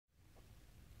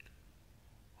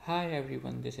Hi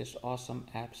everyone, this is Awesome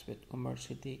Apps with Umar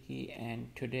Siddiqui, and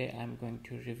today I'm going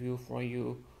to review for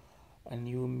you a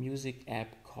new music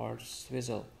app called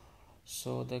Swizzle.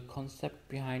 So, the concept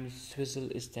behind Swizzle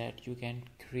is that you can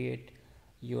create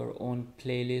your own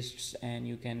playlists and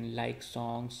you can like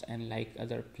songs and like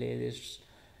other playlists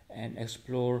and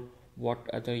explore what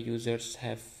other users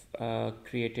have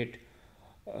created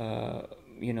uh,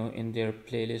 in their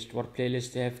playlist, what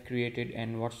playlists they have created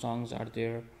and what songs are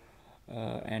there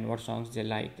and what songs they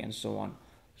like and so on.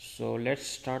 So let's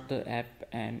start the app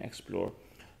and explore.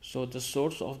 So the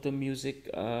source of the music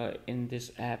in this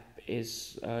app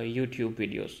is YouTube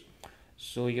videos.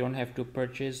 So you don't have to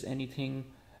purchase anything,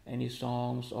 any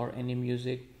songs or any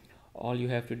music. All you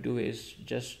have to do is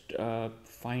just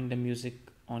find the music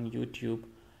on YouTube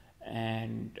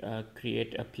and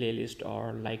create a playlist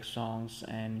or like songs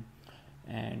and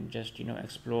just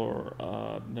explore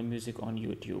the music on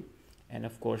YouTube, and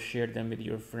of course share them with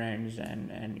your friends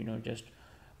and just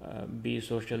be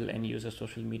social and use a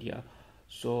social media.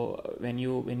 So when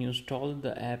you install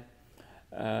the app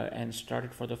and start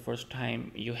it for the first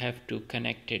time, you have to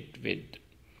connect it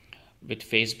with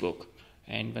Facebook,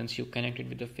 and once you connect it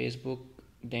with the Facebook,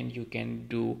 then you can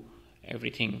do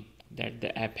everything that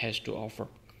the app has to offer.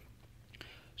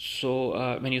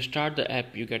 So when you start the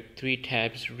app, you get three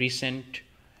tabs: recent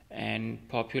and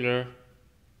popular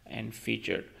and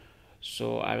featured.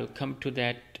 So I will come to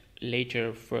that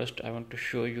later. First, I want to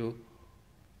show you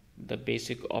the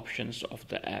basic options of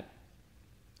the app.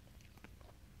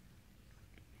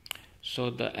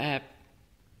 So the app,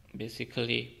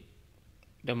 basically,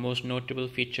 the most notable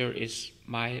feature is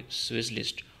my Swiss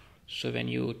list. So when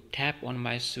you tap on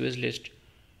my Swiss list,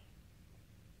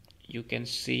 you can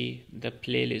see the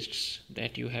playlists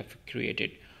that you have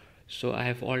created. So I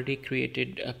have already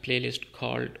created a playlist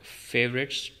called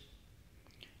favorites,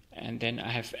 and then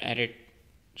I have added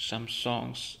some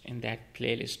songs in that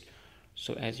playlist.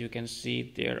 So as you can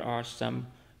see, there are some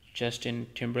Justin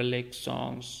Timberlake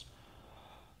songs,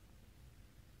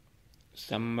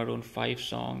 some Maroon 5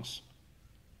 songs,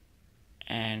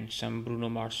 and some Bruno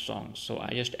Mars songs. So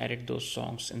I just added those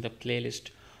songs in the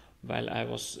playlist while I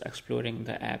was exploring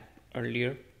the app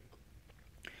earlier.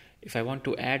 If I want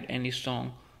to add any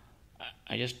song,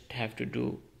 I just have to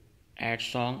do add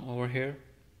song over here,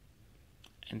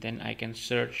 and then I can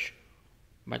search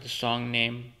by the song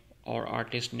name or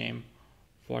artist name.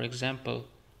 For example,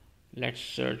 let's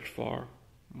search for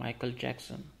Michael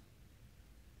Jackson.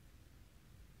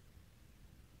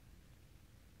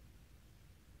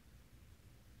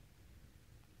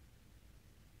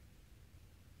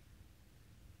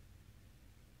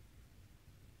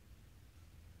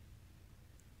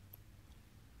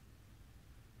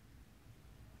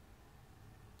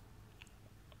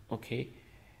 Okay,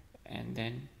 and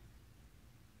then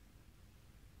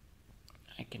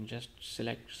I can just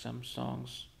select some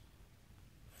songs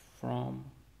from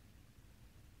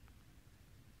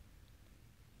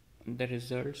the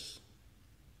results.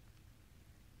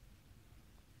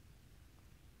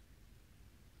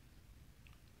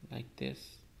 Like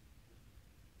this.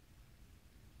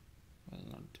 Well,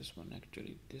 not this one,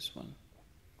 actually, this one.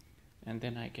 And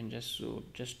then I can just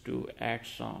do add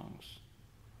songs,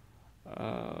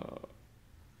 uh,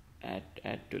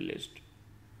 add to list,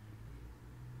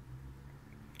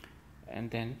 and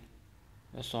then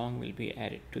the song will be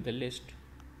added to the list.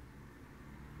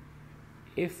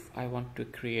 If I want to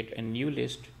create a new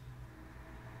list,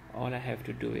 all I have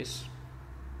to do is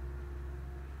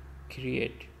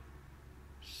create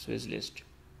Swiss list,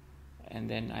 and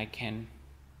then I can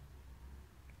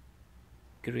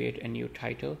create a new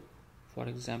title. For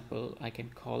example, I can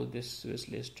call this Swiss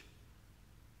list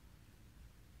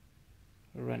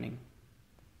running,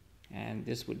 and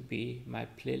this would be my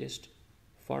playlist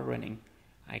for running.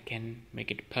 I can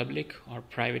make it public or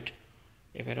private.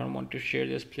 If I don't want to share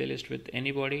this playlist with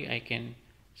anybody, I can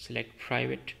select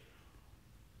private.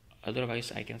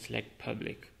 Otherwise, I can select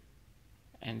public,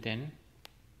 and then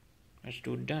let's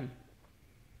do done.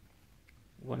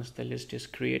 Once the list is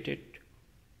created,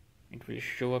 it will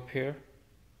show up here,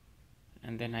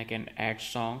 and then I can add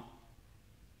song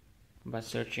by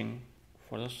searching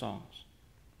for the songs.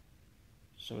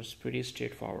 So it's pretty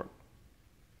straightforward.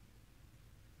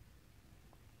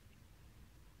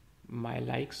 My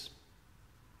likes.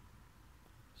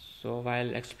 So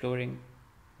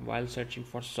while searching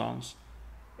for songs,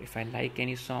 if I like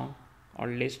any song or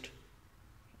list,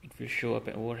 it will show up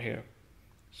over here.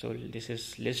 So this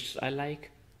is lists I like,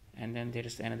 and then there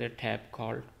is another tab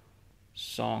called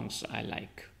songs I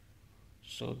like.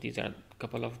 So these are a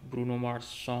couple of Bruno Mars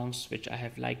songs which I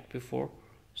have liked before,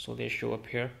 so they show up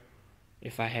here.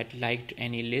 If I had liked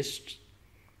any lists,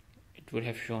 it would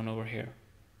have shown over here.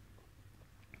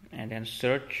 And then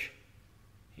search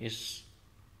is,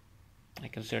 I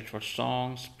can search for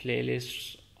songs,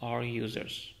 playlists, or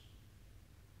users.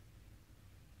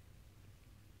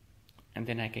 And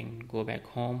then I can go back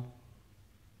home.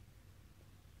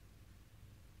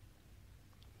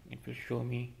 It will show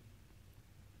me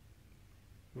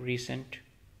recent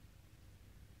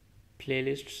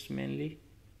playlists mainly.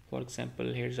 For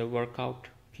example, here's a workout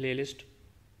playlist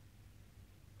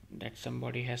that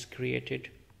somebody has created,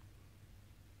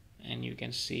 and you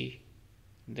can see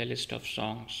the list of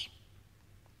songs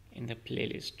in the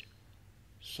playlist.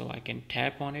 So I can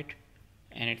tap on it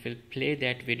and it will play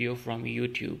that video from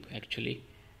YouTube actually,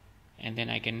 and then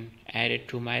I can add it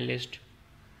to my list,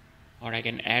 or I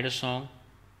can add a song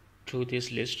to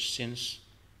this list since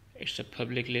it's a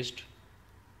public list.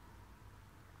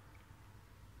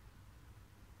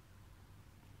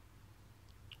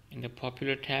 In the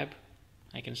popular tab,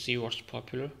 I can see what's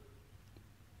popular.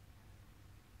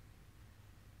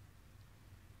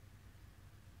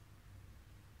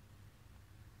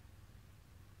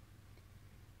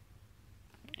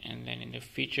 And then in the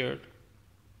featured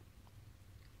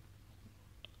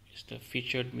is the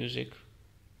featured music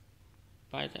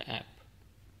by the app.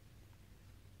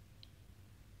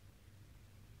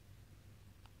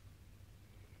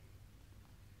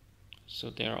 So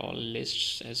there are all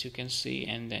lists, as you can see,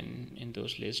 and then in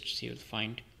those lists you'll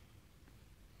find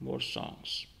more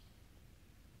songs.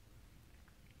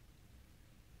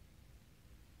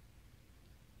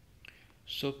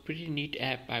 So pretty neat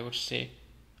app, I would say.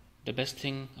 The best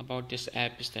thing about this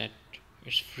app is that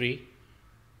it's free.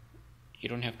 You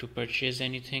don't have to purchase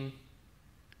anything,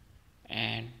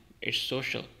 and it's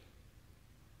social.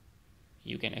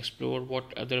 You can explore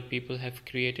what other people have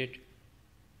created,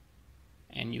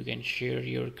 and you can share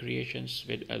your creations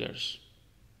with others.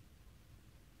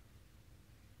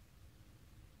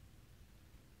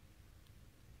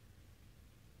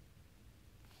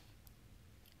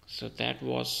 So that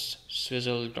was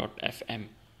Swizzle.fm.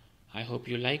 I hope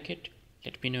you like it.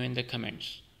 Let me know in the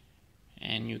comments.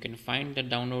 And you can find the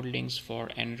download links for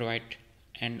Android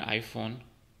and iPhone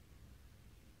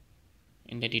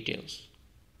in the details.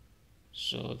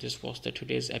 So this was the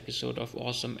today's episode of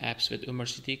Awesome Apps with Umar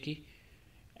Siddiqui.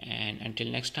 And until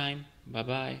next time, bye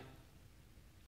bye.